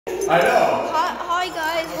I know. Hi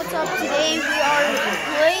guys, what's up? Today we are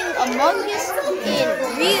playing Among Us in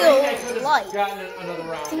real life. I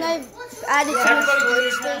think I've added too much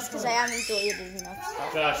storage space because I haven't deleted enough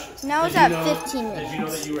stuff. Josh, So now it's at 15 minutes. Did you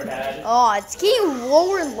know that you were had? Oh, it's getting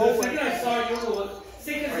lower and The lower. second I saw you,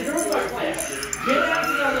 see, because here's my plan. Get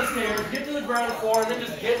down the stairs, get to the ground floor, and then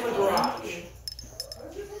just get in the garage.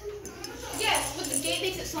 Yes, but the gate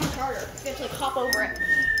makes it so much harder. You have to like hop over it.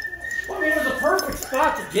 Well, I mean, it was a perfect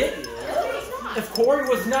spot to get you. If Corey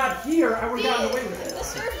was not here, I would have gotten away with it.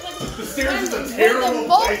 The stairs is a terrible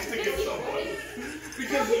place to get someone.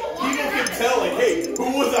 Because people can tell, like, hey,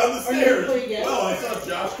 who was on the stairs? Well, I saw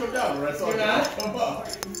Josh come down, or I saw Josh come up.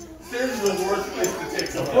 Stairs is the worst place to take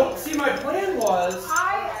someone. Well, see, my plan was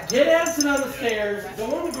get Addison on the stairs,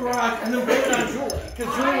 go in the garage, and then wait on Julie.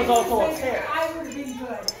 Because Julie was also upstairs. I would have been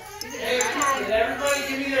good. Hey, did everybody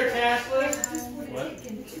give me their task list? What?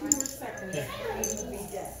 2 more seconds.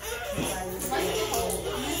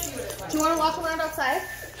 Do you want to walk around outside?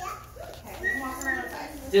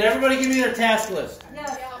 Did everybody give me their task list?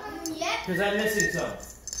 Yes. Because I'm missing some.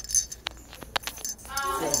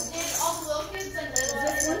 And all the little kids and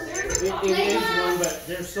little It is one, but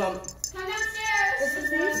there's some. Come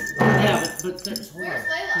downstairs. Yeah, but there's hold on. Where's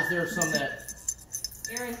Layla? Because there's some that.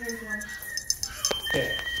 Aaron, here's one. Okay.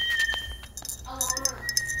 Alana.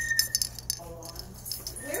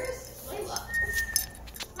 Where is Layla?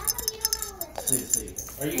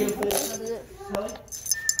 Please. Are you gonna play it, Kelly?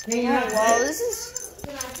 Can you Yeah, not well, play it? this is...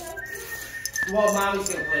 Well, mommy's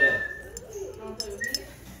gonna play it.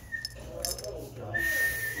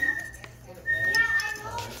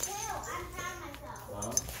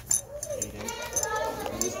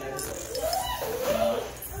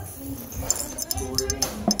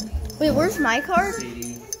 Wait, where's my card?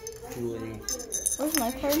 Julie. Where's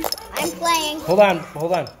my card? I'm playing. Hold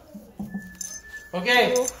on.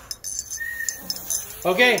 Okay.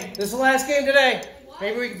 Okay, this is the last game today.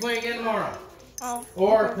 Maybe we can play again tomorrow. Oh.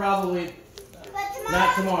 Or probably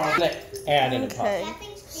not tomorrow. Add an Okay.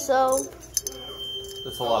 So...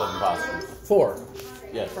 That's a lot of imposters. 4.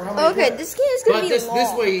 Yes. Okay, this game is gonna But be this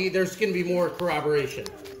long. way, there's gonna be more corroboration.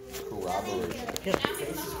 Corroboration.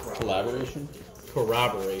 Collaboration?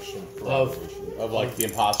 Corroboration of like the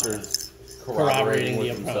imposters corroborating the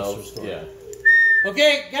with imposter themselves. story. Yeah.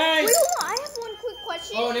 Okay, guys. Wait, hold on. I have one quick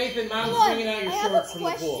question. Oh, Nathan, Mom's Hold on. bringing out your I have shorts a from the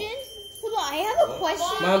pool. question. Hold on, I have a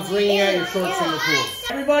question. Mom's bringing out your shorts from the pool.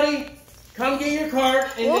 Everybody, come get your card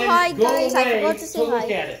and Oh, then hi go guys! I away forgot to say to look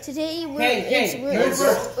hi. at it. Today we're, Hey, we're you're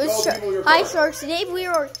first. it's Go give me your hi card. sharks. Today we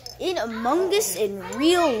are in Among Us in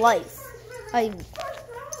real life.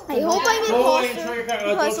 I hope I'm Go away and imposter show your card.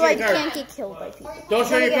 because Don't so show I your card. can't get killed by people. Don't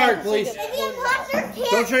show your card, please.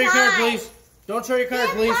 Don't Don't show your card, please. Don't show your card,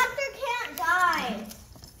 please. can't die.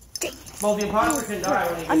 Well, the imposter can die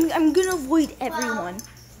when he gets... I'm gonna avoid everyone.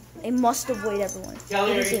 I must avoid everyone.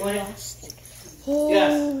 Kelly, are Because you it playing? must. Oh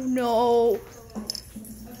Yes. no.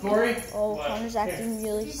 Corey? Oh, What? Connor's acting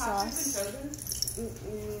really sus.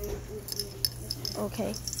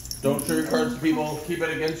 Okay. Don't show your cards to people. Keep it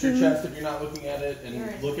against your chest if you're not looking at it,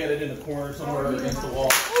 and look at it in a corner somewhere against the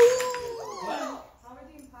wall. What?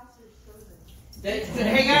 Hey,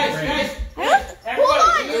 guys. Hold on,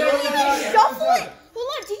 Everybody, did you even shuffle it? Hold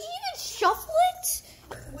on, did you even shuffle it?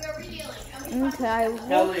 Where are we dealing? Okay,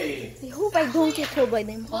 Kelly. I hope I don't get killed by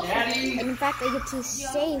the imposter. Daddy. And in fact, I get to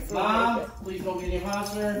stay for a little Mom, bit. please go get the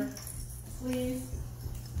imposter. Please.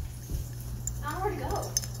 I don't know where to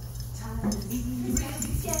go.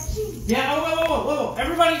 Yeah, whoa.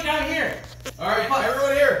 Everybody down here. All right,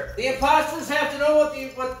 everyone here. The imposters have to know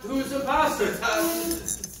who's the imposter.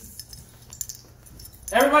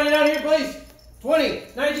 Everybody down here, please. 20,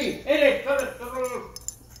 19, 18, go.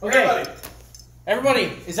 Okay.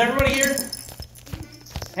 Everybody, is everybody here?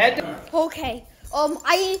 Head down. Okay,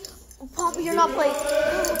 Papa, you're not playing.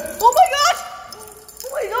 Oh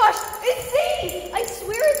my gosh, it's me! I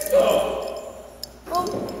swear it's me!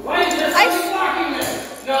 Why is there somebody blocking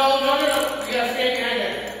this? No. You gotta stay behind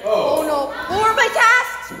there. Oh no, what are my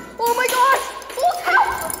tasks? Oh my gosh! Oh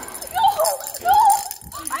no!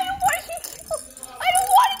 I don't want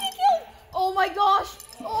to get killed! Oh my gosh!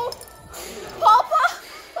 Oh, Papa!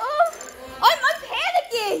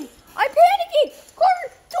 I'm panicking! Carter,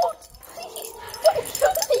 please, don't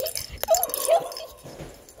kill me! Don't kill me!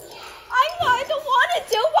 I don't want to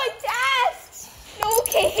do my tasks!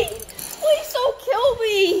 Okay, please don't kill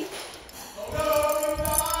me!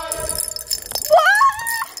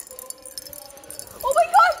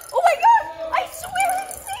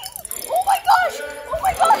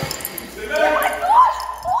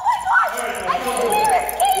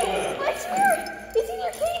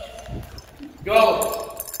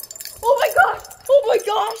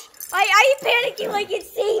 like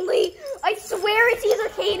insanely. I swear it's either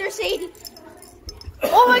Kane or Sadie.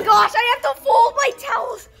 Oh my gosh, I have to fold my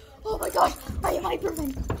towels. Oh my gosh, I am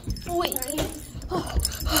hyperventilating. Oh, wait.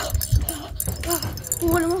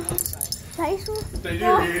 What am I? Nice one? Stay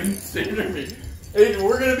near me, Aiden. Stay near me. Aiden,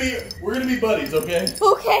 we're gonna be buddies, okay?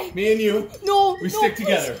 Okay. Me and you. No. We stick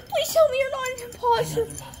together. Please tell me you're not an imposter.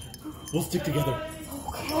 We'll stick together.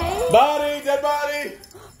 Okay. Body, dead body.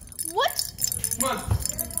 What? Come on.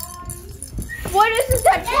 What is this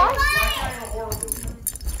dead body?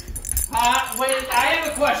 Wait, I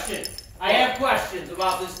have a question. I have questions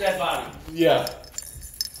about this dead body. Yeah.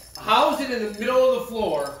 How is it in the middle of the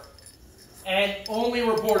floor and only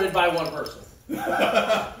reported by one person?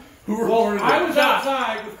 Who reported it? I was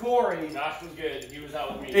outside with Corey. Josh was good. He was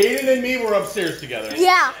out with me. Aiden and me were upstairs together.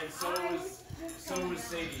 Yeah. And so was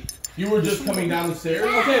Sadie. You were just coming down the stairs?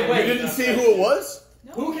 Okay, wait. You didn't see who it was?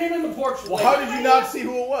 Who came in the porch? Well, how did you not see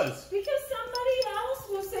who it was? Because somebody else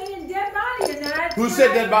was saying dead body, and that's Who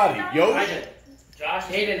said dead body? Yo? I did. Josh.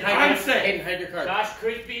 Hayden, I'm hide saying. your card. Josh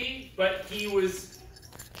could be, but he was.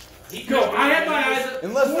 He could No, be, I had but my he was- eyes.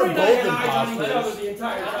 Unless they're Corey and I both had eyes on each imposters. other the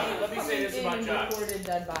entire time. Let me say this about Josh. reported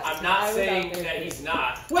dead body. I'm not saying that he's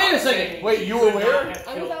not. Wait a I'm second. saying Wait, he you could were not where? have I was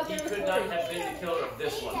killed- out He there could with not Corey. have been the killer of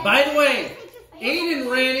this one. By the way, Aiden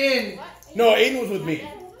ran in. No, Aiden was with me.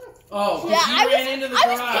 Oh, Yeah, he ran into the I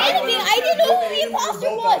was garage. panicking. I didn't know who the We were imposter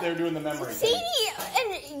both out was. there doing the memory. Sadie and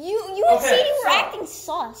you and Okay, Sadie were so- acting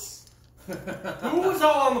sus. Who was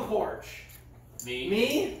all on the porch? Me.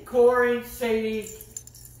 Me, Corey, Sadie.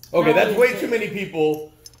 Okay, that's way too many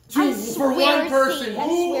people. I For swear one it's person. Sadie. I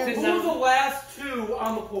Who swear were it's the Sadie. last two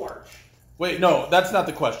on the porch? Wait, no, that's not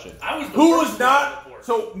the question. I was the Who first was one on not? the porch.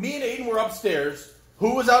 So me and Aiden were upstairs.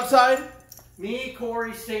 Who was outside? Me,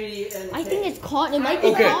 Corey, Sadie, and I Kate. think it's Connor. It might be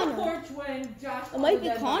Okay. Connor. Porch when Josh It might be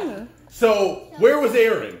dead body. Connor. So where was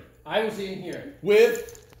Aaron? I was in here.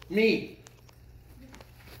 With? Me.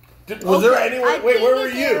 Was there anyone? I Wait, think where were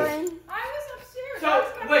it's you? Aaron. I was upstairs. I So, was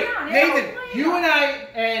coming wait, down. Nathan, Aaron was you laying and I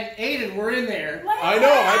and Aiden were in there. I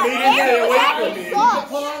know. I made him stay Aaron was away acting from me. The sus.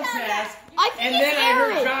 palm test, I think and it's then I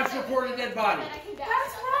heard Aaron. Josh report a dead body. That's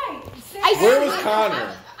right. Where was Connor? I was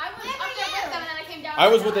up there with them and then I came down. I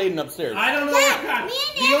was with Aiden upstairs. I don't know Yeah, what Connor. me and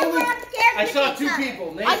The Aaron only were upstairs I saw fixing two something. people.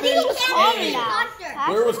 I think it was Nathan Connor and now. Imposter.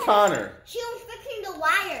 Where was Connor? She was fixing the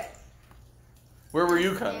wires. Where were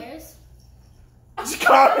you, Connor? There's-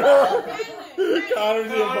 Connor! Connor's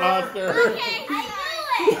the imposter. Okay, I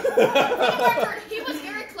He was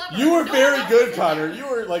very clever. You were No very one good, else- Connor. You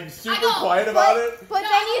were like super I know, quiet about it. But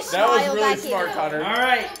then you That smiled was really back smart, in. Connor. All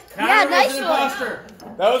right, Connor Yeah, was nice an one. imposter.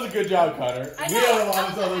 That was a good job, Connor. I We know. had a lot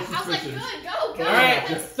of other I was like, suspicions. good, go, go. All right,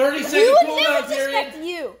 30 You second would cooldown never period. suspect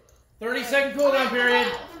you. 30 second cooldown period.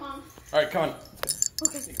 Come on. All right, come on.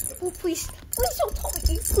 Okay. Oh, please don't tell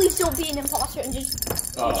me. Please don't be an imposter and just.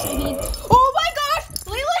 Oh my gosh!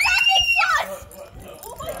 Layla's acting sus!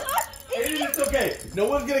 Oh my gosh! Aiden, it's okay. No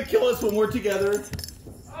one's gonna kill us when we're together.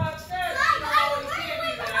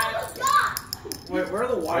 Wait, where are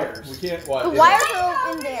the wires? We can't. What? The wires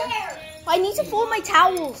are in there. I need to fold my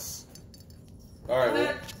towels. All right.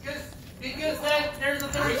 Well, Because then there's a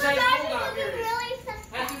 30 second cooldown period.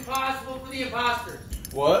 That's impossible for the imposters.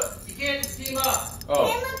 what? You can't just team up.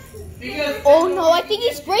 Oh. Because Oh no! I think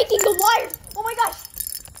he's breaking the wires. Oh my gosh!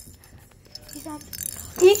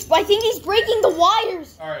 I think he's breaking the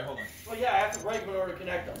wires. All right. Hold on. Well, yeah, I have to break in order to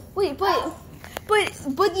connect them. Wait, but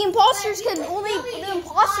the imposters can only the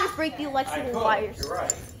imposters break the electrical wires. You're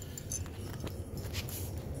right.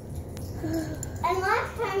 And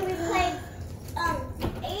last time we played,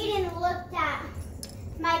 Aiden looked at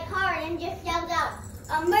my card and just yelled out,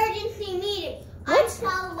 "Emergency meeting." What?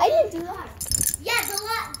 I didn't do that. Yeah,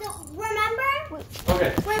 remember?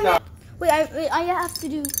 Okay. Wait, I have to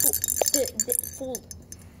do fold.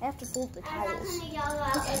 I have to fold the I'm not towels. gonna yell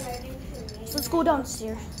out emergency meeting. So let's go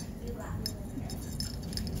downstairs. You got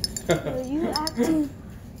me. Are you acting?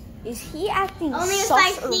 Is he acting Only if sus I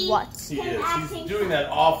or see- what? He is. He's doing that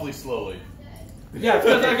awfully slowly. Yeah,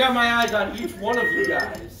 because I got my eyes on each one of you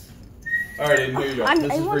guys. All right, Aiden, here you go.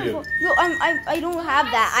 This is for you. No, I don't have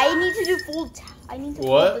that. I need to do fold. I need to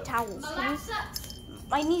What? fold the towels. Alexa.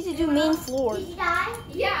 I need to do main floor. Did you die?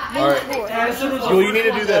 Yeah. All right. Main floor. Addison was Well, you need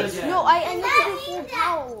to do this. No, I need to do full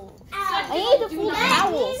towel. I need to fold That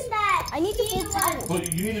towels. means that I need to fold towels. Well,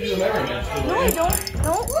 you need to do the memory match. No, I don't.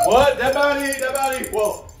 No. What? Dead body, dead body.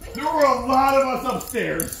 Well, there were a lot of us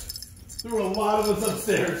upstairs. There were a lot of us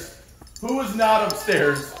upstairs. Who was not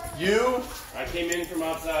upstairs? You? I came in from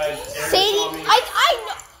outside. Aaron Sadie, saw me. I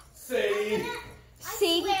know. Sadie.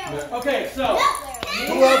 Sadie, Okay, so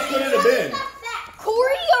Who else could it have been?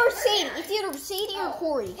 Corey or Sadie? It's either Sadie or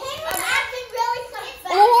Corey. He was acting really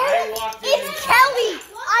walked in. It's Kelly.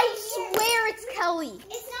 I swear it's Kelly.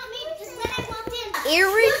 It's not me because when I walked in,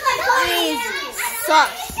 Aaron is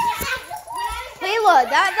sus. Layla,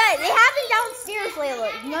 that they have it downstairs, Layla.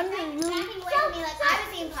 None of the room. Backing away from me like I was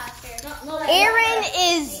the imposter. Aaron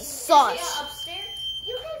is sus.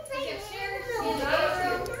 You can say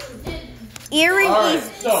Aaron All right, is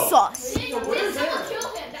so- sus.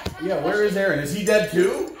 Yeah, where is Aaron? Is he dead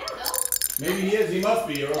too? Maybe he is. He must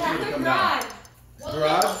be, or else he would come down.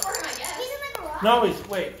 Garage? He's in the garage. No,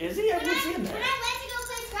 wait, is he? I've never seen him When there. I went to go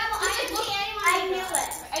play Scrabble, I didn't see anyone. I knew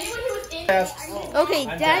it. I knew when he was in. Okay,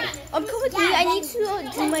 Dad, come with me. I need to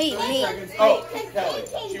do my name. Oh, Kelly.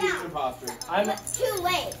 She was an imposter. Too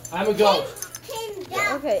late. I'm a ghost. Came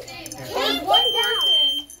down. Okay. Came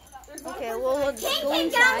down. Okay, well, let's Came go down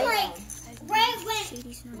inside. right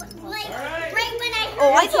when I heard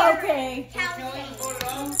Oh, I thought. Okay. Kelly.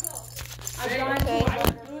 Okay.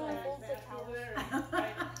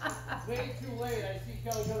 Way too late. I see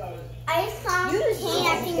Kelly go out. I saw Kane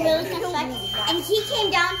acting really suspect, and he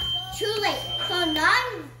came down too late. So now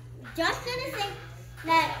I'm just gonna think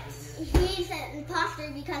that he's an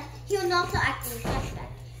imposter because he was also acting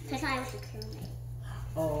suspect. Because I was a crewmate.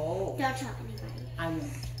 Oh, Don't tell anybody. I'm.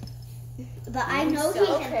 But I know he's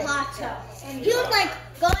an imposter. He was like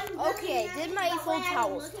going. Okay, did my but full when I was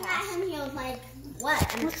towels looking pass? at him, he was like,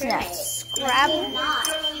 "What? I'm a What's crewmate." next? Scrabble. He's not.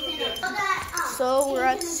 So we're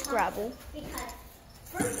at Scrabble. Because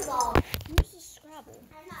first of all, Where's the Scrabble?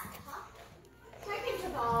 I'm not talking.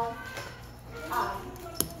 Second of all,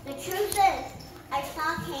 the truth is, I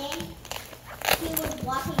saw Kane. He was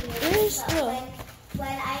walking near me, Where's but the-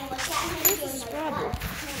 when I looked at him, he was like, Scrabble? "What?"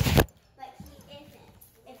 But he isn't.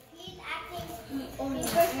 If he's acting super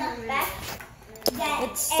suspect, then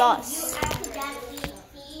It's and sus. you accidentally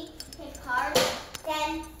see his card,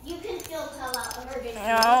 then you can still call out emergency.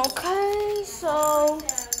 Okay, so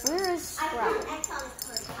where is I put Scrabble? an X on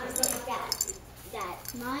his card. I'm gonna guess that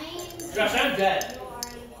mine. Josh, I'm dead.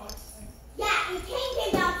 Yeah, and Kane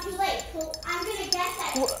came down too late, so I'm gonna guess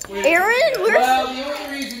that. Aaron, Well, where's? the only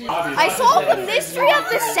reason you I solved the mystery of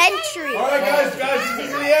the century. All right, guys, this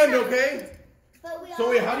is the end, okay? But we So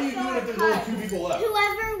wait, how do you also do it if there's cut. only 2 people left?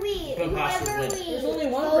 Whoever we There's only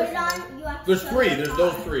one voted person. on, you have to There's show 3. the There's card.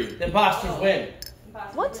 those 3. The imposters win.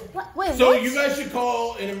 What? Wait, So what? you guys should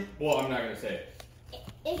call in. Well, I'm not gonna say it.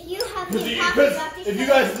 If you have Because the imposter, you have to if you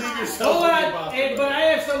show guys the leave card. yourself Hold with the on, imposter. but I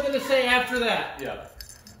have something to say after that. Yeah.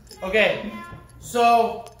 Okay,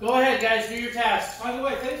 so go ahead, guys, do your tasks. By the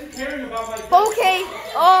way, thanks for caring about my. Okay,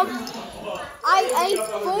 I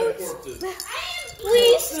vote.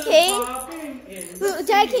 Please, Kane.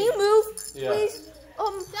 Dad, can you move? Yeah. Please.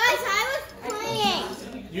 Guys, I was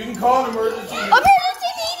playing. You can call an emergency.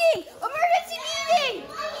 Emergency meeting! Emergency meeting!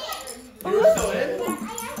 You were still in?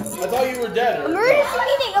 I thought you were dead. Or Emergency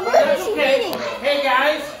meeting! That's Emergency okay. meeting! Hey,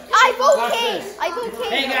 guys. I vote Watch Kane! this. I vote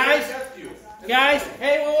Kane! Hey, guys. Guys,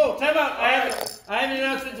 hey, whoa, time out. I have an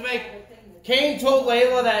announcement to make. Kane told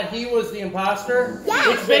Layla that he was the imposter, Yes,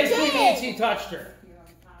 which he basically did. means he touched her.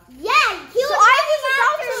 Yeah, he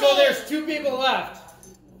was So there's 2 people left,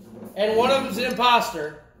 and one of them's an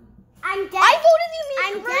imposter, I'm dead. I voted you mean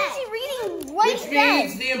I'm emergency dead. reading right which means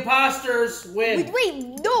then. the imposters win. Wait,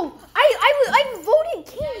 no. I voted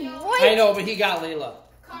Kane right. I know, but he got Layla.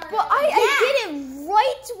 But I did it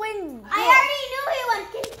right when. I already knew he was.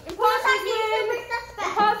 He was acting super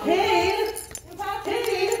suspect.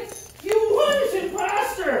 Kane, you won as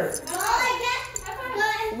imposter. Well, I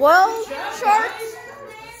guess. Well, Sharks,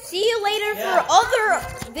 see you later for other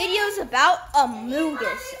videos about Among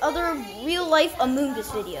Us. Other real life Among Us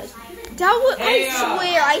videos. That was, Hey, I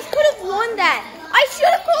swear, I could have won that. I should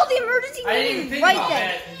have called the emergency I didn't even meeting think right about then.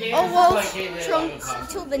 that. Kane Oh was well, like, hey, they're Trunks, imposter.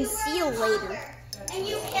 until then, see you later. And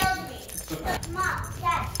you killed me. Mom,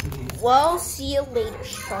 Dad. Well, see you later,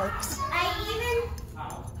 Sharks. I even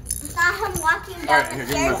saw him walking All down right, here,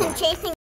 the give me my stairs and phone. chasing